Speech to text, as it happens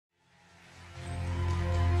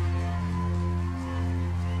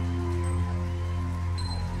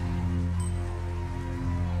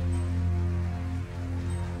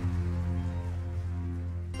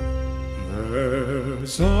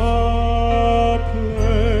a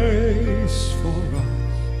place for us,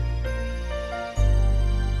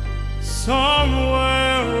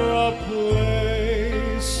 somewhere a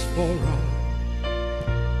place for us.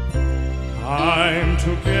 Time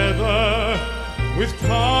together with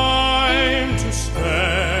time to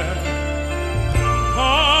spare,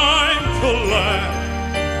 time to laugh,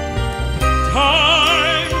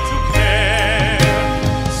 time to care.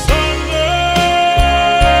 Someday,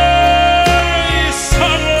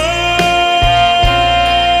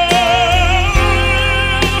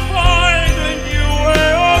 we'll find a new way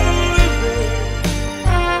of living.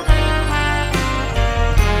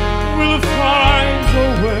 We'll find a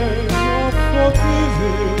way of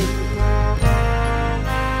forgiving.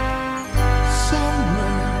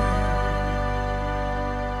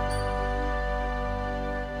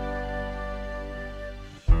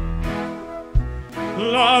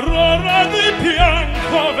 L'aurora di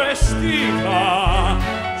bianco vestita,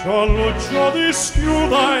 giallo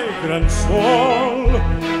dischiuda il gran sol,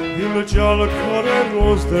 il giallo cuore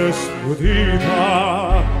ros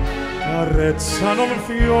despudita, carezzano un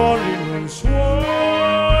fiori nel suol,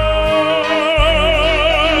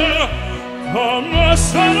 come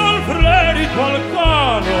se non fredi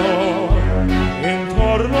vulcano,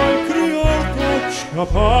 intorno al criorto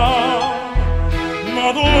scappar.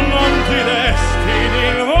 Madonnanti destini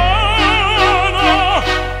in vano,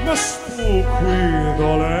 ma stu qui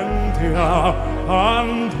dolenti a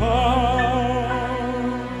cantar.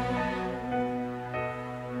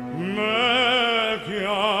 Me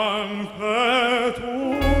piante tu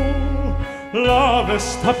la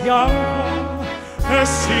vesta bianca e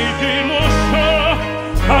si diluscia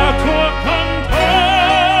a tuo cantare.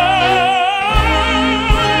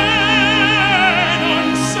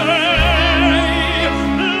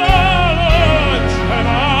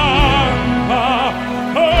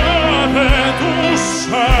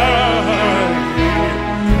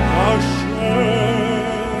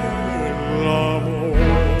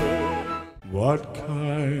 What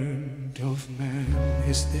kind of man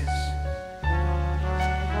is this?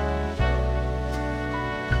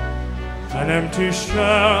 An empty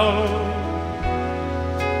shell,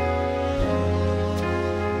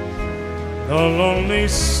 the lonely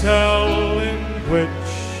cell in which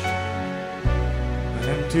an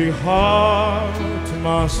empty heart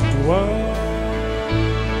must dwell.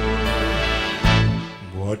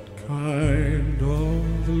 What kind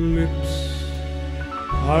of lips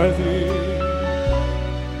are these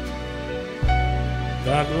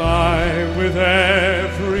that lie with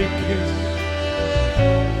every kiss,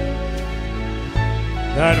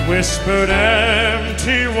 that whispered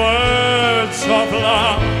empty words of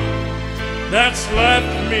love, that's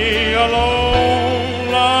left me alone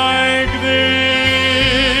like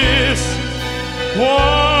this?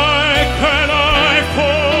 Why can't I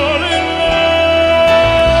fall in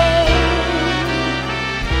love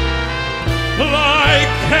like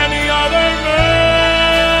any other man?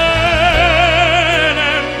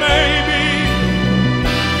 And maybe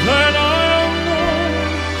then I'll know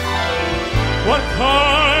what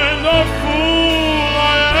kind of fool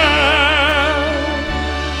I am.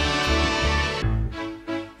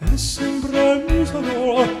 E sempre mi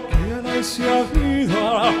sarò che lei sia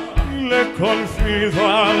viva, le confido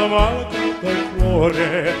al mal del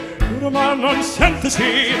cuore, ma non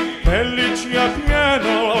sentesi pelliccia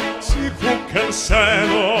pieno, si cucca il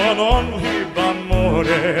seno, non viva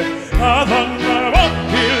amore. A donna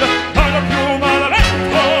mobile, paga più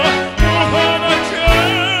maledetto, buona gente.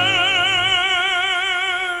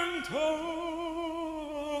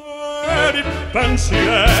 Ed il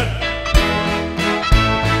pensier,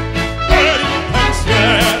 ed il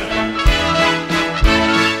pensier,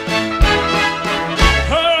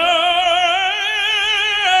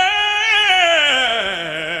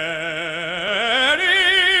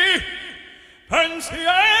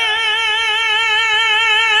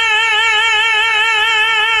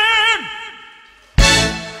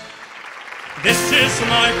 this is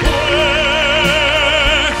my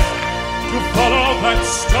quest to follow that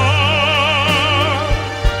star,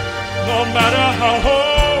 no matter how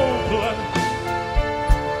hopeless,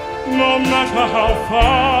 no matter how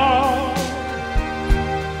far,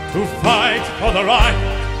 to fight for the right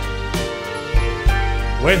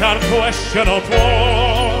without question or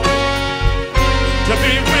pause, to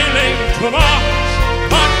be willing to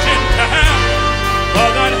march into hell for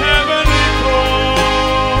that heavenly cause.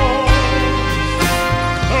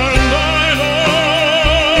 And I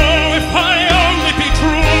know if I only be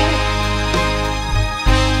true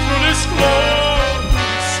to this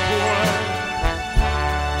glorious square,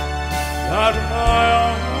 that my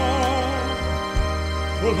heart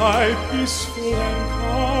will lie peaceful and calm.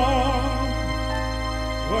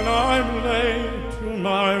 I'm late to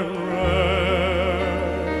my rest.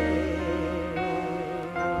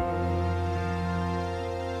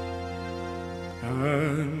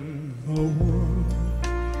 And the world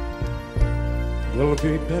will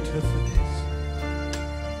be better for this.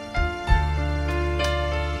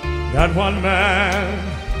 That one man,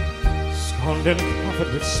 scorned and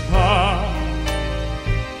covered with scars,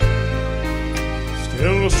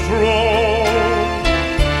 still strong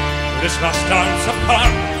with his last dance of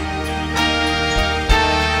cards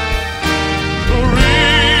to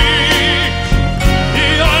reach the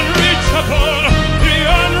unreachable, the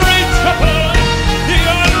unreachable, the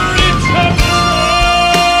unreachable.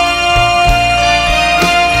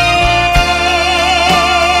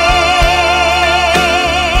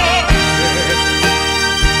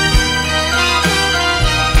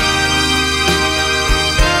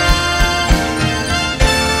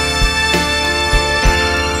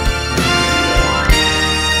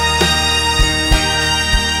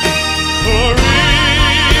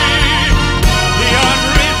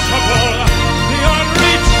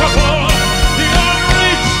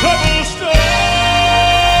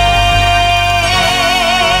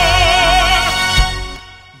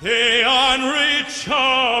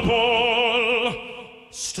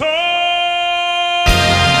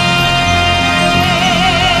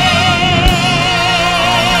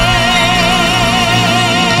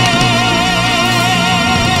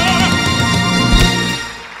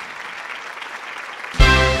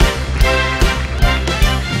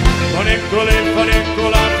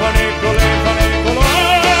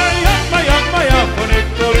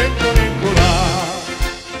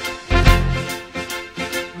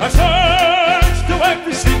 I searched through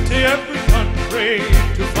every city, every country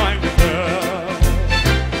to find a girl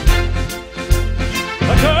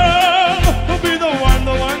who'll be the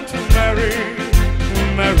one to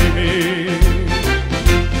marry me.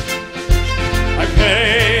 I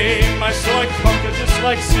came, I saw I conquered just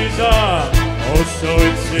like Caesar, oh so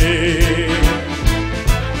it seemed.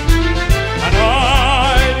 And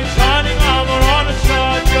I'd be shining armor on a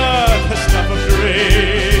charger, the stuff of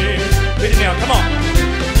dreams. Beat it now, come on.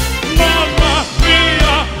 Mamma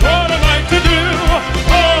mia, what am I to do?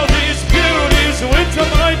 All these beauties, which am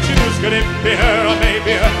I choose? Could it be her or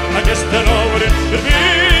maybe her? I just don't know what it should be.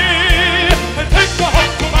 And take the heart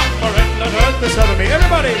to Mama and let earth this over me.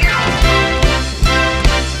 Everybody!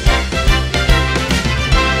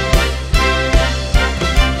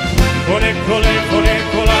 Fonicole,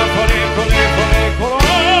 fonicola, fonicole,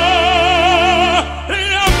 fonicola.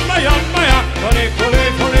 Yamma, yamma, ya. Fonicole,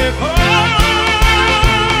 fonicola.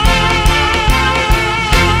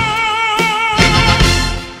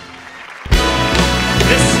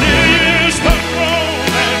 This is the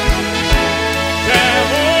moment,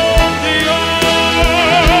 jam of the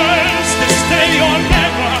eyes, to stay or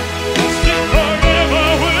never, sit forever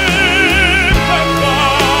with the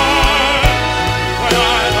God. When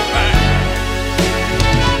I look back,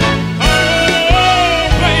 I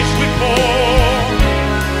always recall,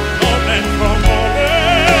 moment for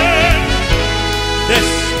moment, this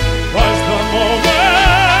was the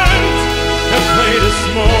moment, the greatest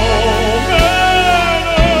moment.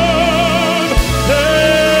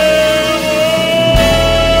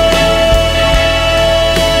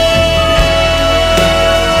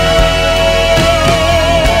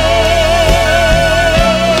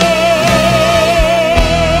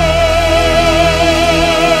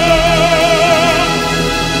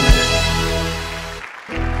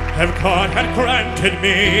 If God had granted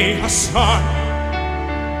me a son,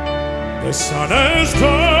 the sun has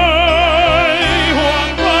died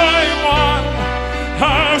one by one.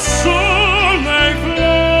 How soon they fly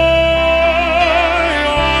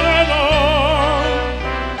on and on,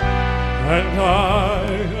 and I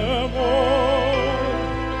am old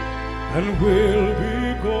and will be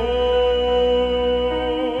gone.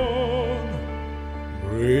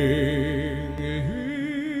 Bring him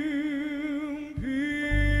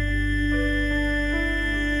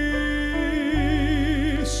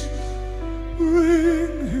peace,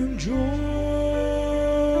 bring him joy.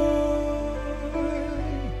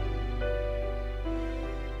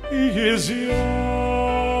 He is young,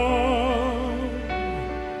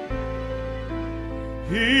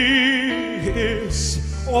 he is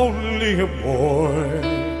only a boy.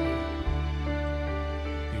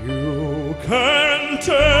 You can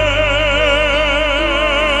take,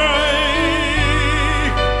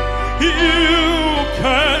 you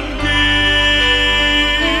can give.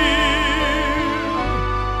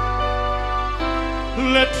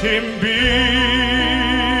 Let him be,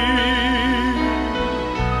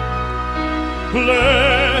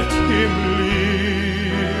 let him lead.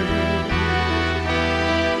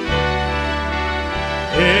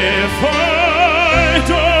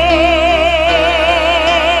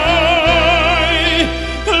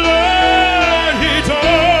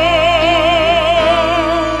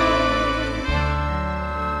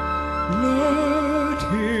 let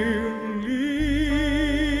him live.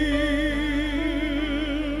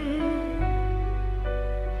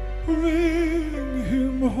 Bring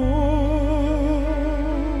him home.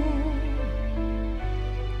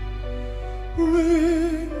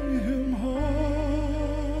 Bring him home.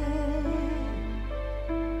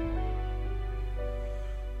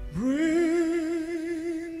 Bring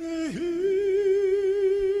him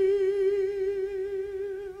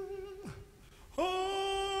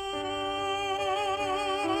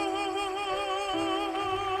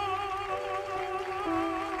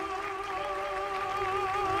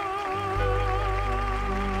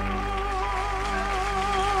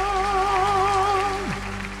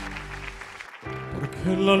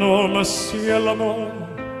Porque la norma sia l'amor,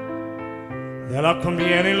 della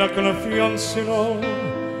conviene la confianza no,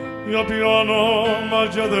 io piano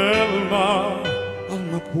magia del mar,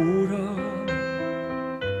 alma pura.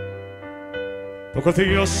 Poco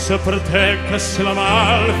Dios se protege se la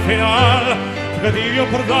mal final, porque Dio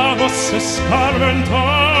perdamos se escarmentó,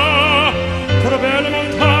 por bella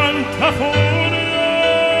montanta furia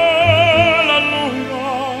la luna.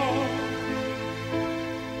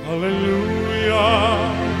 Alleluia,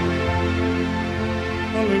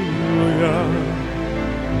 alleluia,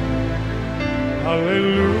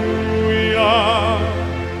 alleluia,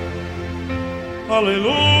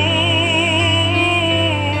 alleluia.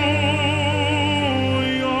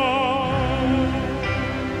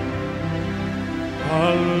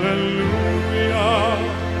 Alleluia,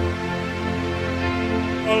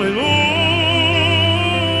 alleluia.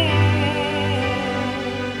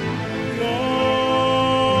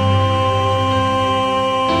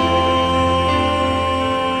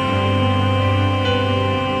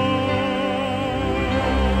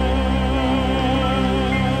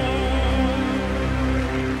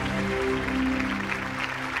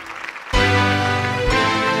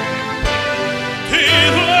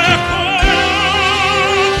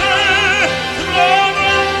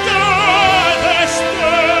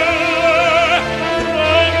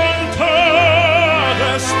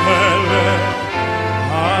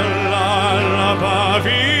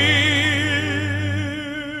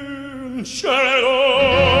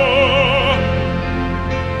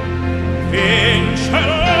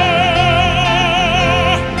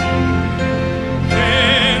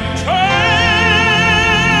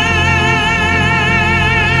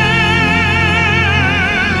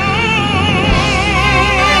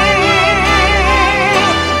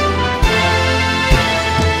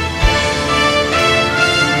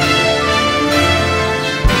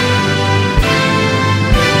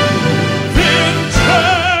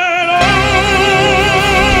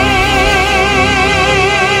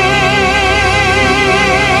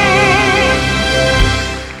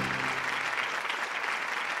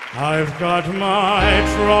 I've got my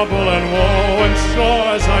trouble and woe, and sure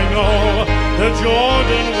as I know the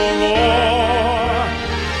Jordan will roar,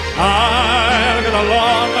 I'll get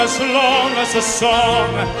along as the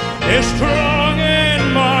song is strong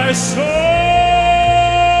in my soul.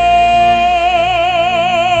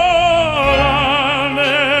 I'll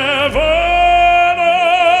never know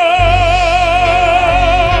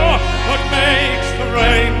what makes the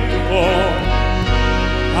rain fall.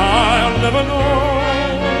 I'll never know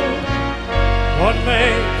what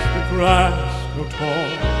makes the grass grow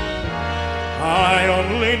tall. I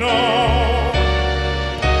only know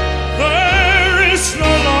there is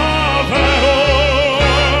no